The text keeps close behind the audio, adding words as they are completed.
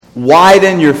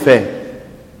Widen your faith.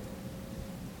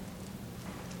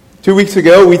 2 weeks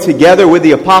ago, we together with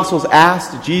the apostles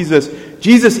asked Jesus,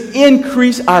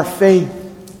 increase our faith.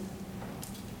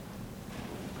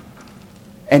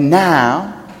 And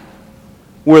now,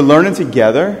 we're learning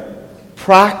together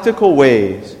practical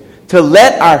ways to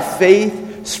let our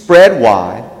faith spread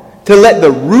wide, to let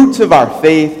the roots of our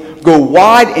faith go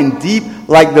wide and deep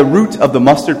like the roots of the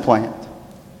mustard plant.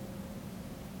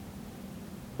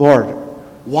 Lord,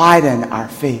 widen our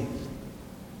faith.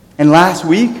 And last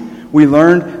week, we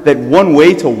learned that one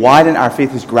way to widen our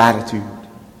faith is gratitude.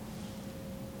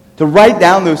 To write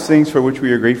down those things for which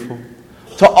we are grateful.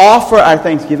 To offer our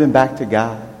thanksgiving back to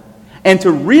God. And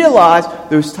to realize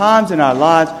those times in our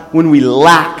lives when we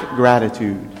lack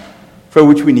gratitude, for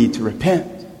which we need to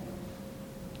repent.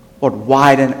 Lord,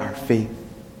 widen our faith.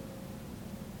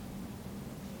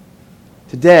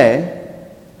 Today,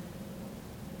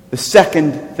 the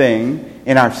second thing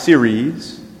in our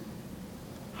series,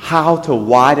 how to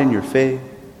widen your faith,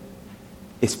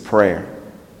 is prayer.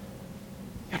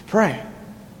 You gotta pray.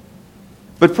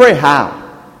 But pray how?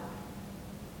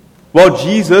 Well,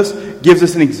 Jesus gives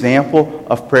us an example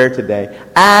of prayer today,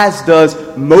 as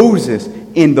does Moses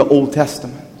in the Old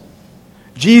Testament.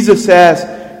 Jesus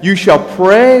says, you shall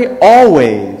pray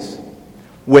always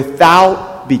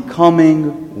without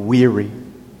becoming weary.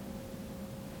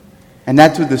 And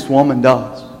that's what this woman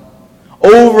does.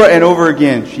 Over and over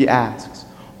again, she asks.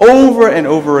 Over and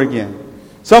over again.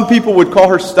 Some people would call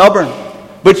her stubborn,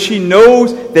 but she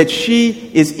knows that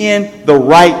she is in the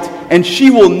right. And she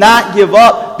will not give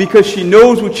up because she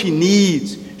knows what she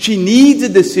needs. She needs a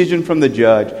decision from the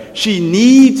judge. She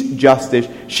needs justice.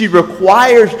 She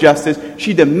requires justice.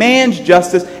 She demands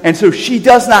justice. And so she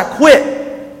does not quit.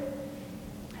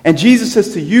 And Jesus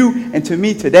says to you and to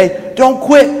me today, don't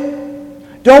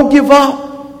quit. Don't give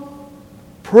up.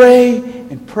 Pray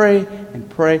and pray and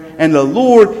pray. And the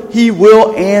Lord, He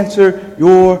will answer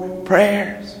your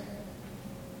prayers.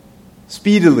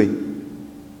 Speedily.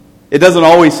 It doesn't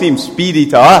always seem speedy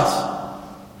to us.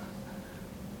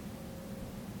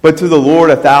 But to the Lord,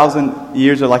 1,000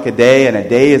 years are like a day, and a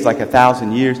day is like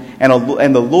 1,000 years. And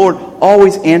the Lord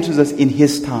always answers us in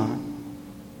His time.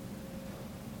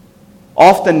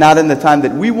 Often not in the time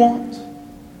that we want,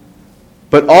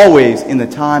 but always in the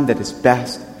time that is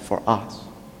best for us.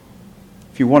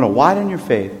 If you want to widen your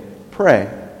faith, pray.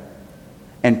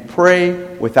 And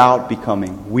pray without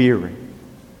becoming weary.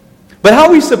 But how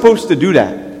are we supposed to do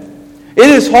that? It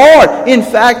is hard. In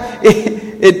fact,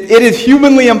 it is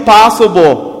humanly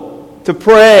impossible to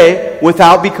pray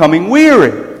without becoming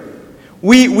weary.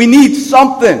 We need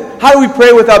something. How do we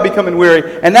pray without becoming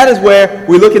weary? And that is where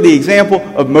we look at the example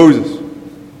of Moses.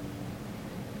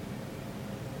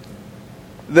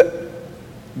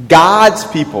 God's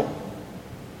people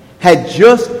had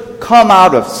just come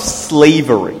out of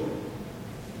slavery.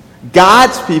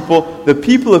 God's people, the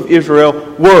people of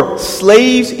Israel, were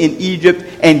slaves in Egypt,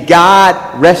 and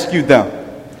God rescued them.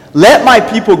 Let my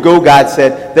people go, God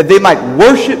said, that they might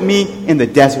worship me in the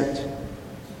desert.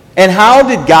 And how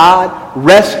did God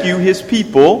rescue His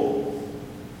people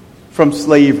from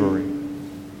slavery?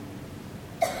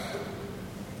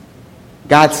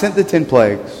 God sent the 10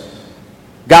 plagues.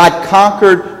 God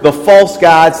conquered the false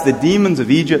gods, the demons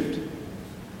of Egypt.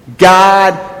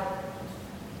 God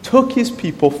took His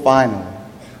people finally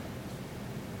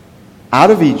out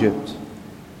of Egypt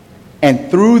and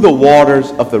through the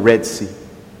waters of the Red Sea.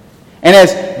 And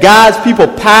as God's people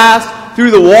passed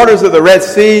through the waters of the Red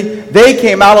Sea, they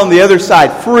came out on the other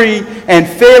side free, and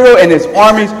Pharaoh and his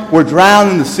armies were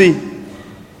drowned in the sea.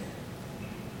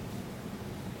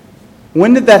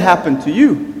 When did that happen to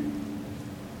you?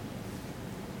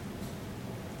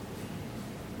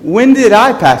 When did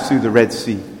I pass through the Red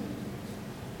Sea?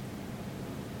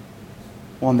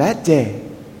 On that day,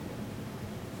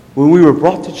 when we were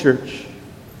brought to church,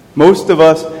 most of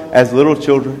us as little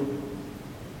children,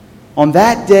 on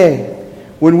that day,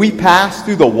 when we passed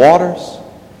through the waters,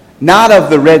 not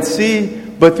of the Red Sea,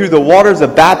 but through the waters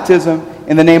of baptism,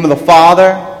 in the name of the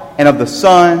Father, and of the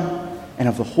Son, and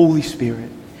of the Holy Spirit.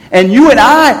 And you and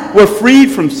I were freed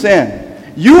from sin.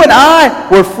 You and I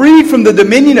were freed from the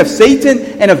dominion of Satan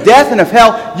and of death and of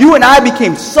hell. You and I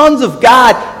became sons of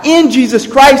God in Jesus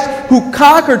Christ, who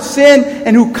conquered sin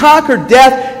and who conquered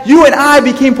death. You and I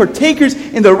became partakers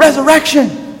in the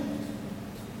resurrection.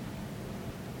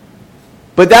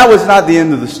 But that was not the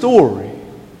end of the story.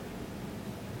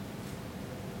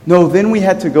 No, then we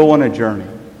had to go on a journey.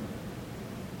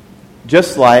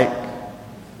 Just like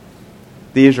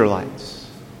the Israelites.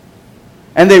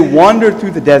 And they wandered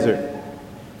through the desert,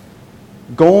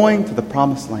 going to the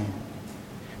promised land.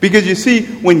 Because you see,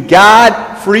 when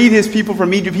God freed his people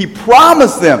from Egypt, he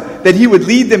promised them that he would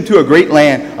lead them to a great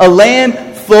land, a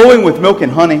land flowing with milk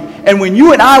and honey. And when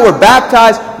you and I were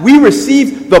baptized, we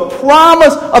received the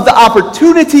promise of the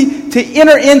opportunity to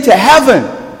enter into heaven.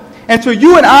 And so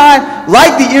you and I,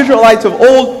 like the Israelites of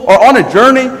old, are on a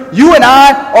journey. You and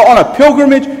I are on a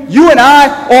pilgrimage. You and I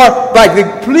are, like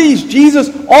the please Jesus,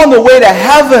 on the way to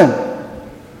heaven.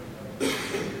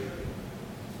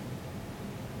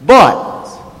 But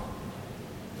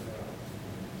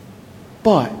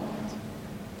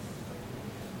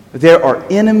there are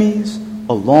enemies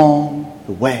along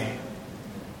the way.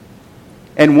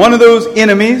 And one of those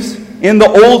enemies in the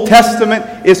Old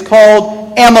Testament is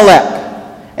called Amalek.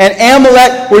 And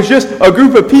Amalek was just a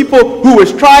group of people who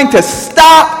was trying to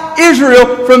stop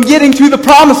Israel from getting to the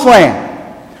promised land.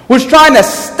 Was trying to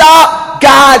stop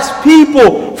God's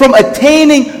people from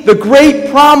attaining the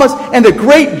great promise and the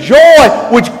great joy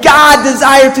which God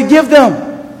desired to give them.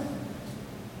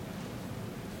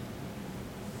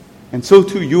 And so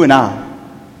too you and I.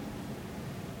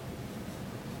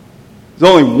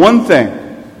 There's only one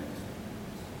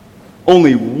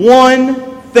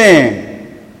thing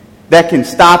that can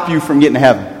stop you from getting to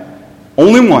heaven.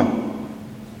 Only one.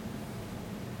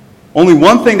 Only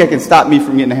one thing that can stop me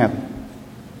from getting to heaven.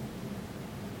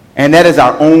 And that is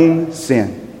our own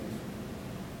sin.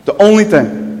 The only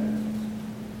thing.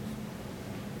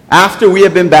 After we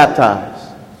have been baptized,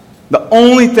 the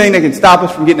only thing that can stop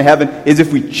us from getting to heaven is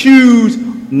if we choose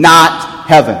not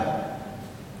heaven.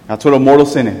 That's what a mortal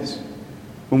sin is.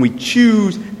 When we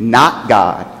choose not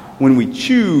God. When we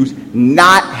choose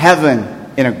not heaven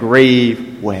in a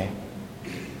grave way.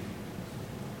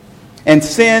 And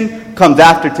sin comes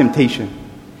after temptation.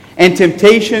 And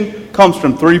temptation comes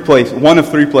from one of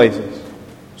three places.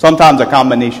 Sometimes a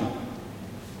combination.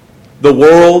 The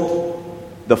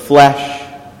world, the flesh,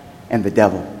 and the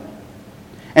devil.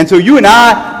 And so you and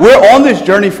I, we're on this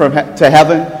journey to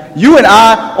heaven. You and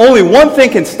I, only one thing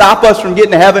can stop us from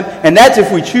getting to heaven, and that's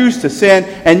if we choose to sin.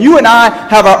 And you and I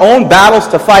have our own battles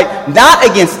to fight, not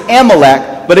against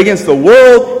Amalek, but against the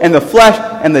world and the flesh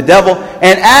and the devil.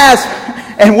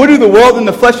 And what do the world and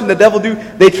the flesh and the devil do?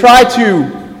 They try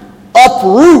to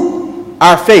uproot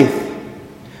our faith.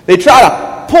 They try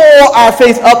to pull our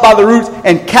faith up by the roots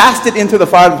and cast it into the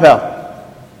fire of hell.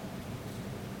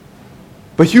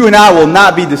 But you and I will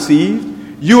not be deceived.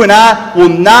 You and I will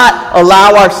not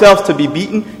allow ourselves to be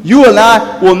beaten. You and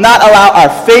I will not allow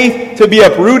our faith to be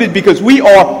uprooted because we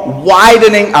are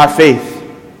widening our faith.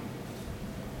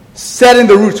 Setting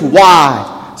the roots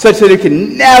wide such that it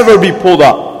can never be pulled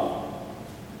up.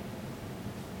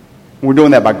 We're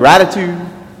doing that by gratitude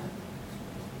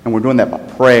and we're doing that by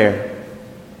prayer.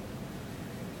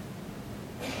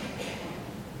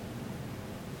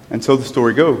 And so the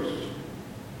story goes.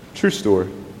 True story.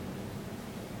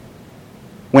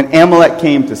 When Amalek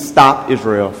came to stop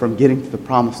Israel from getting to the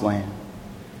promised land,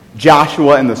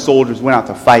 Joshua and the soldiers went out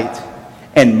to fight,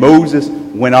 and Moses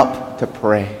went up to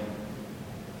pray.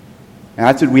 And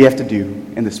that's what we have to do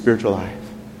in the spiritual life,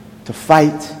 to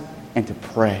fight and to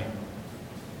pray.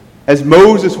 As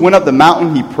Moses went up the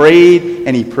mountain, he prayed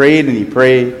and he prayed and he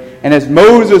prayed. And as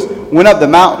Moses went up the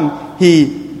mountain,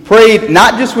 he prayed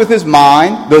not just with his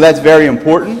mind, though that's very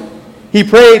important. He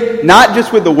prayed not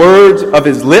just with the words of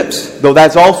his lips, though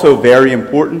that's also very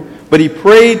important, but he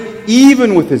prayed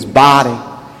even with his body.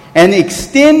 And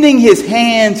extending his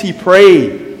hands, he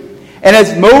prayed. And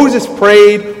as Moses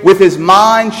prayed, with his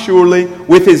mind surely,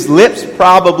 with his lips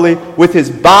probably, with his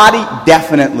body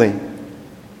definitely,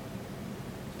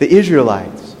 the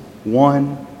Israelites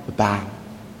won the battle.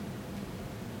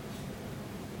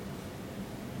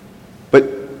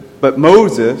 But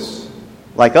Moses,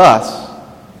 like us,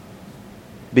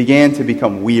 began to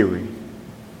become weary.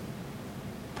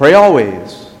 Pray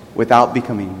always without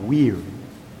becoming weary.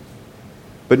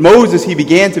 But Moses, he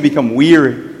began to become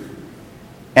weary.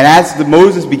 And as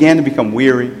Moses began to become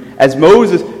weary, as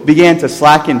Moses began to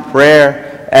slacken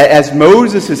prayer, as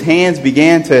Moses' hands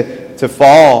began to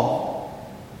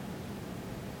fall,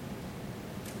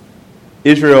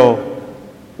 Israel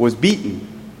was beaten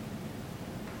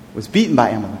by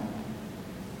Amalek,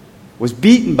 was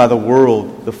beaten by the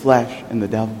world, the flesh, and the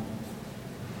devil.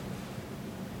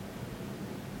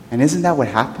 And isn't that what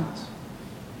happens?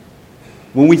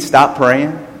 When we stop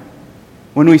praying,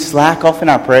 when we slack off in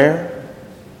our prayer,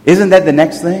 isn't that the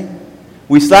next thing?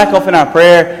 We slack off in our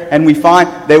prayer and we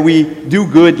find that we do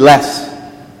good less.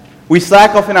 We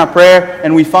slack off in our prayer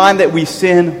and we find that we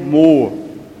sin more.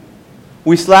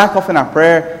 We slack off in our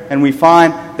prayer and we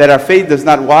find that our faith does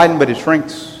not widen but it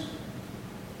shrinks.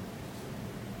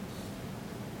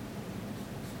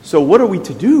 So what are we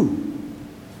to do?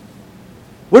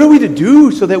 What are we to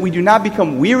do so that we do not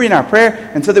become weary in our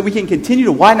prayer and so that we can continue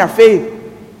to widen our faith?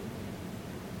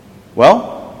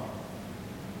 Well,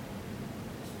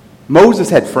 Moses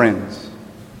had friends,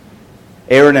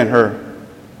 Aaron and Hur.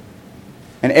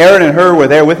 And Aaron and Hur were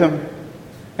there with him.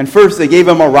 And first they gave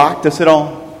him a rock to sit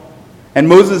on. And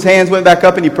Moses' hands went back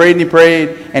up and he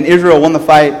prayed, and Israel won the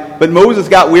fight. But Moses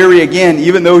got weary again,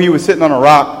 even though he was sitting on a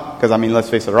rock. Because, let's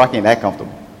face it, a rock ain't that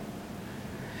comfortable.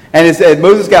 And it said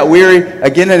Moses got weary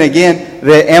again and again.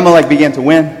 The Amalek began to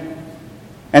win.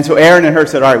 And so Aaron and Hur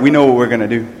said, all right, we know what we're going to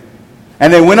do.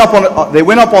 And they went up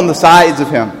on the sides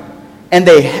of him. And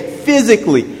they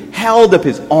physically held up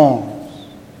his arms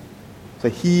so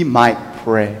he might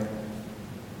pray.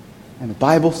 And the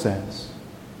Bible says,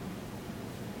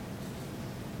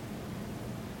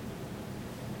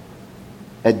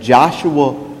 that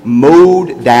Joshua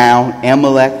mowed down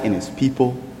Amalek and his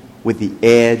people with the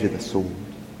edge of the sword.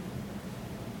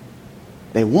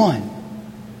 They won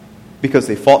because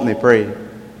they fought and they prayed.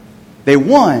 They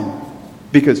won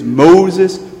because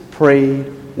Moses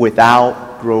prayed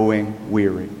without growing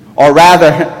weary. Or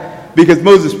rather, because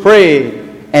Moses prayed,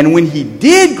 and when he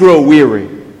did grow weary,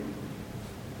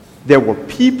 there were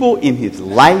people in his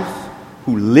life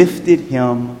who lifted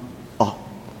him up.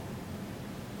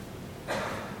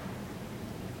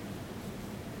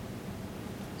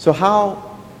 So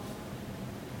how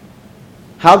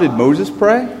did Moses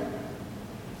pray?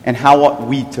 And how ought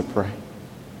we to pray?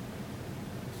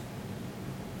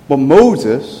 Well,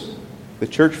 Moses, the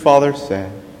church fathers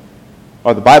said,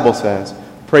 or the Bible says,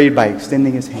 prayed by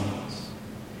extending his hands.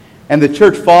 And the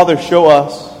church fathers show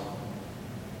us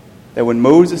that when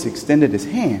Moses extended his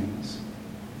hands,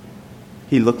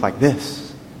 he looked like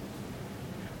this.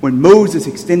 When Moses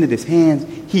extended his hands,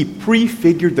 he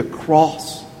prefigured the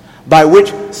cross by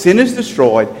which sin is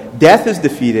destroyed, death is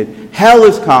defeated, hell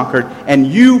is conquered, and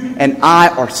you and I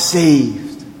are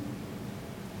saved.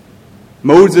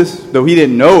 Moses, though he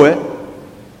didn't know it,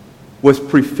 was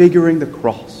prefiguring the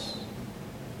cross.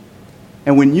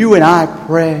 And when you and I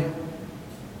pray,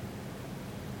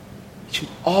 we should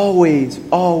always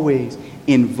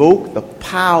invoke the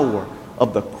power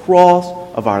of the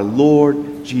cross of our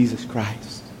Lord Jesus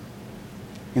Christ.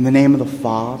 In the name of the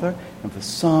Father, and of the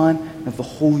Son, and of the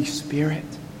Holy Spirit.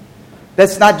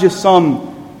 That's not just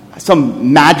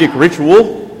some magic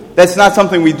ritual. That's not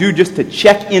something we do just to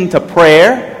check into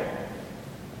prayer.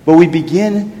 But we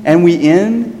begin and we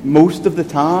end most of the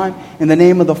time in the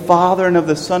name of the Father and of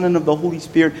the Son and of the Holy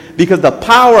Spirit, because the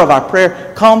power of our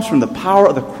prayer comes from the power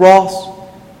of the cross.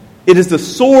 It is the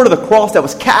sword of the cross that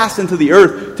was cast into the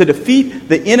earth to defeat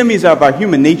the enemies of our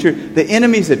human nature, the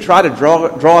enemies that try to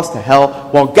draw us to hell,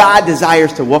 while God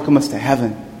desires to welcome us to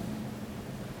heaven.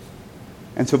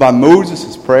 And so by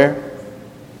Moses' prayer,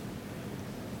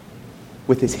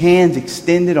 with his hands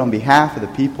extended on behalf of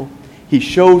the people, he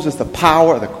shows us the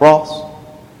power of the cross.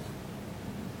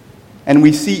 And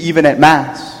we see even at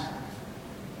Mass,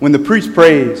 when the priest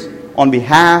prays on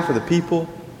behalf of the people,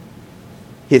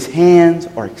 his hands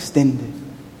are extended.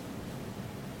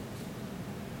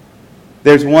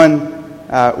 There's one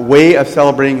way of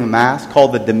celebrating the Mass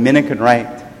called the Dominican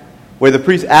Rite, where the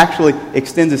priest actually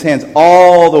extends his hands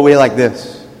all the way like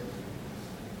this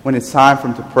when it's time for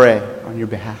him to pray on your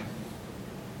behalf.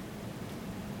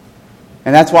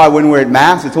 And that's why when we're at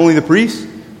Mass, it's only the priest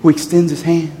who extends his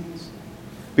hands.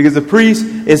 Because the priest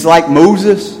is like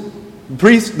Moses.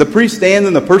 The priest stands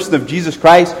in the person of Jesus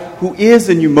Christ, who is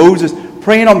the new Moses,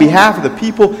 praying on behalf of the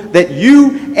people that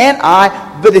you and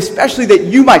I, but especially that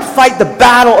you might fight the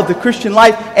battle of the Christian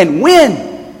life and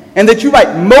win. And that you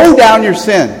might mow down your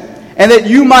sin. And that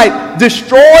you might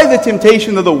destroy the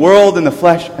temptation of the world and the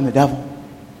flesh and the devil.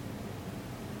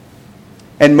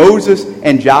 And Moses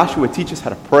and Joshua teach us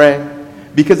how to pray,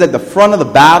 because at the front of the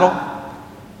battle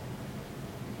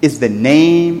is the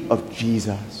name of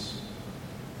Jesus.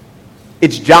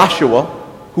 It's Joshua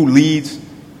who leads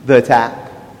the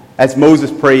attack, as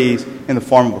Moses prays in the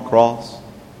form of a cross.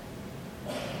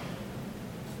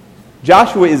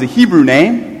 Joshua is a Hebrew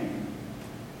name,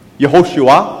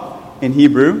 Yehoshua in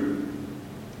Hebrew.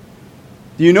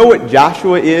 Do you know what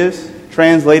Joshua is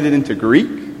translated into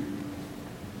Greek?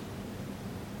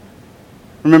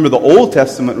 Remember, the Old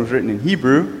Testament was written in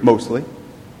Hebrew, mostly.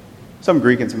 Some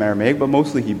Greek and some Aramaic, but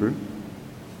mostly Hebrew.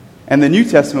 And the New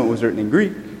Testament was written in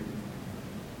Greek.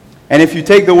 And if you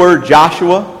take the word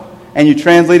Joshua and you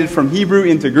translate it from Hebrew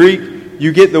into Greek,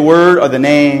 you get the word or the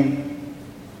name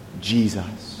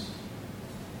Jesus.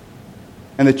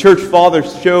 And the church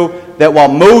fathers show that while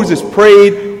Moses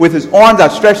prayed with his arms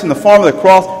outstretched in the form of the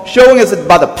cross, showing us that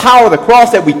by the power of the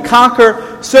cross that we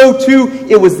conquer, so too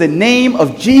it was the name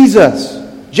of Jesus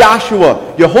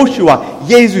Joshua, Yehoshua,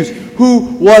 Jesus, who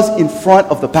was in front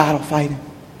of the battle fighting.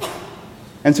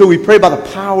 And so we pray by the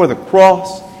power of the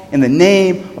cross in the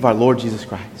name of our Lord Jesus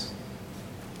Christ.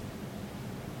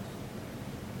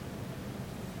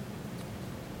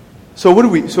 So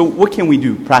what can we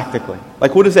do practically?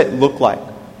 Like, what does that look like?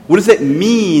 What does that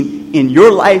mean in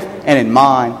your life and in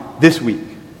mine this week?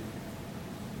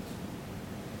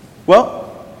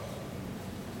 Well,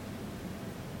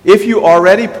 if you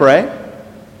already pray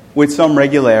with some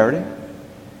regularity,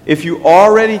 if you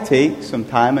already take some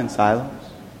time in silence,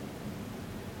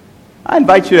 I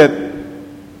invite you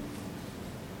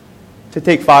to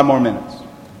take 5 more minutes.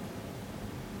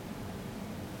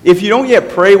 If you don't yet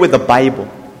pray with the Bible,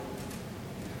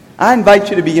 I invite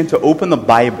you to begin to open the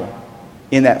Bible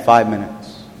in that 5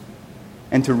 minutes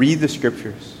and to read the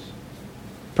Scriptures.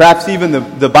 Perhaps even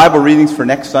the Bible readings for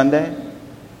next Sunday,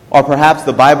 or perhaps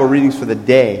the Bible readings for the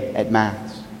day at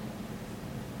Mass.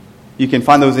 You can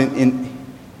find those in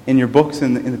your books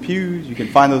in the pews. You can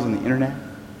find those on the internet.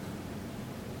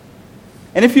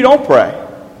 And if you don't pray,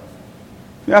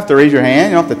 you don't have to raise your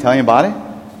hand. You don't have to tell anybody.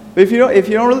 But if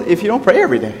you don't pray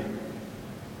every day,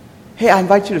 hey, I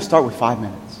invite you to start with 5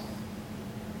 minutes.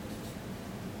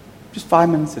 Just 5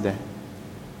 minutes a day.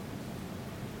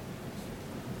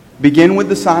 Begin with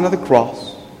the sign of the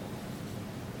cross.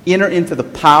 Enter into the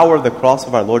power of the cross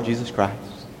of our Lord Jesus Christ.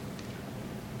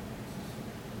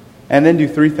 And then do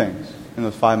 3 things in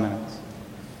those 5 minutes.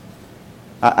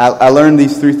 I learned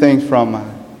these 3 things from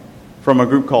a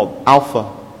group called Alpha,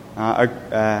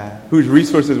 whose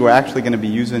resources we're actually going to be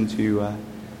using to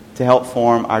help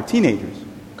form our teenagers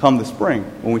come the spring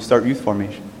when we start youth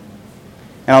formation.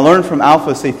 And I learned from Alpha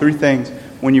to say 3 things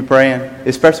when you're praying,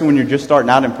 especially when you're just starting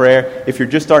out in prayer. If you're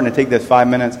just starting to take this 5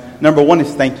 minutes, number 1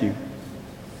 is thank you.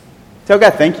 Tell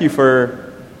God thank you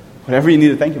for whatever you need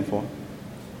to thank Him for.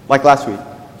 Like last week.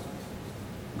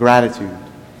 Gratitude.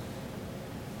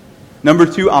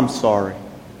 Number 2, I'm sorry.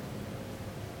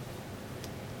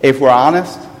 If we're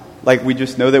honest, like we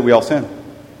just know that we all sin.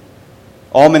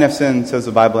 All men have sinned, says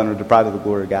the Bible, and are deprived of the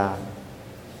glory of God.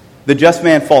 The just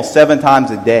man falls 7 times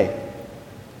a day,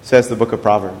 says the book of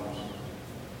Proverbs.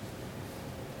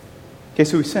 Okay,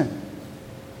 so we sin.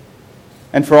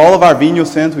 And for all of our venial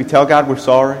sins, we tell God we're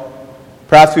sorry.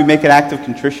 Perhaps we make an act of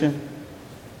contrition.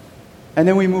 And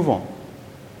then we move on.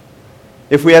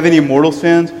 If we have any mortal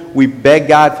sins, we beg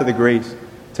God for the grace,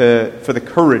 for the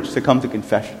courage to come to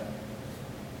confession.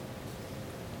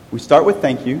 We start with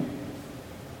thank you.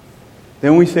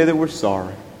 Then we say that we're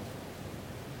sorry.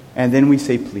 And then we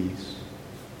say please.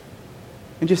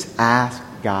 And just ask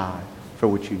God for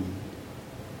what you need.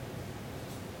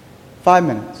 5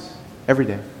 minutes every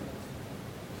day.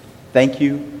 Thank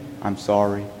you. I'm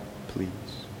sorry. Please.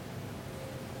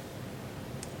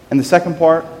 And the second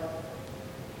part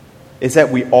is that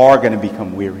we are going to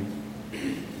become weary.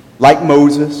 Like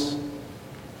Moses,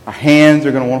 our hands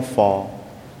are going to want to fall.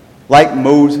 Like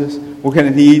Moses, we're going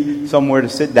to need somewhere to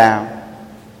sit down.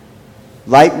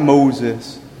 Like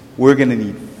Moses, we're going to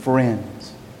need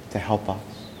friends to help us.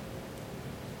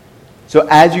 So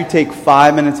as you take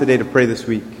 5 minutes a day to pray this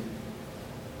week,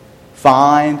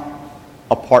 find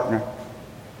a partner.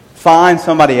 Find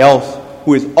somebody else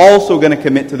who is also going to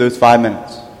commit to those 5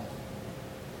 minutes.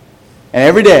 And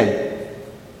every day,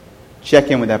 check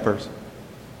in with that person.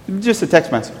 Just a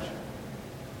text message.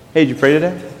 Hey, did you pray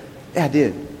today? Yeah, I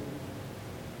did.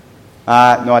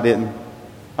 No, I didn't.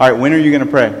 All right, when are you going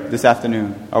to pray this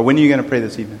afternoon? Or when are you going to pray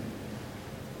this evening?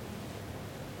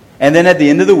 And then at the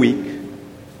end of the week,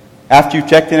 after you've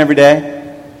checked in every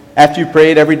day, after you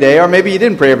prayed every day, or maybe you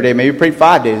didn't pray every day, maybe you prayed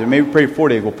 5 days, or maybe you prayed 4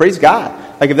 days. Well, praise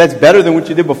God. Like if that's better than what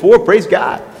you did before, praise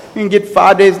God. You can get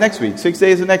 5 days next week, 6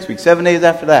 days the next week, 7 days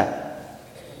after that.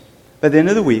 But at the end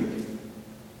of the week,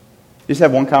 just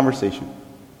have one conversation.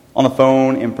 On the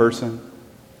phone, in person.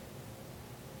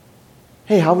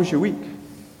 Hey, how was your week?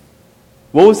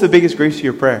 What was the biggest grace to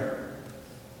your prayer?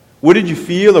 What did you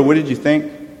feel or what did you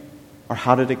think? Or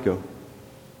how did it go?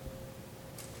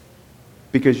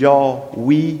 Because y'all,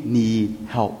 we need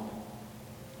help.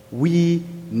 We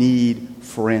need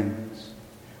friends.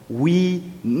 We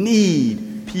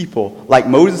need people. Like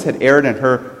Moses had Aaron and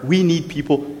Hur, we need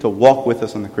people to walk with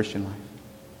us on the Christian life.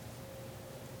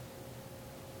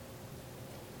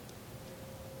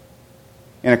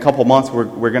 In a couple months,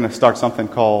 we're going to start something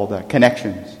called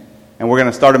Connections. And we're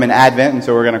going to start them in Advent, and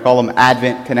so we're going to call them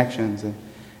Advent Connections.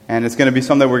 And it's going to be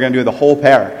something we're going to do the whole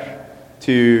parish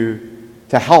to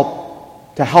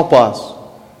help us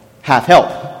have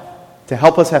help. To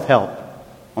help us have help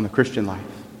on the Christian life.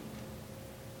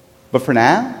 But for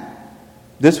now,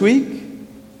 this week,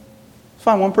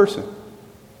 find one person.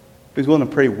 Who's willing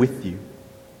to pray with you?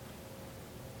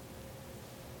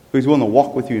 Who's willing to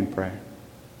walk with you in prayer?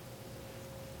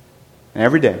 And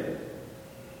every day,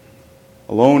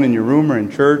 alone in your room or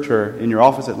in church or in your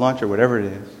office at lunch or whatever it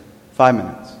is, 5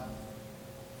 minutes.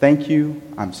 Thank you,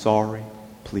 I'm sorry,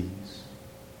 please.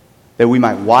 That we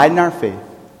might widen our faith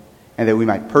and that we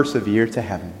might persevere to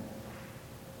heaven.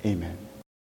 Amen.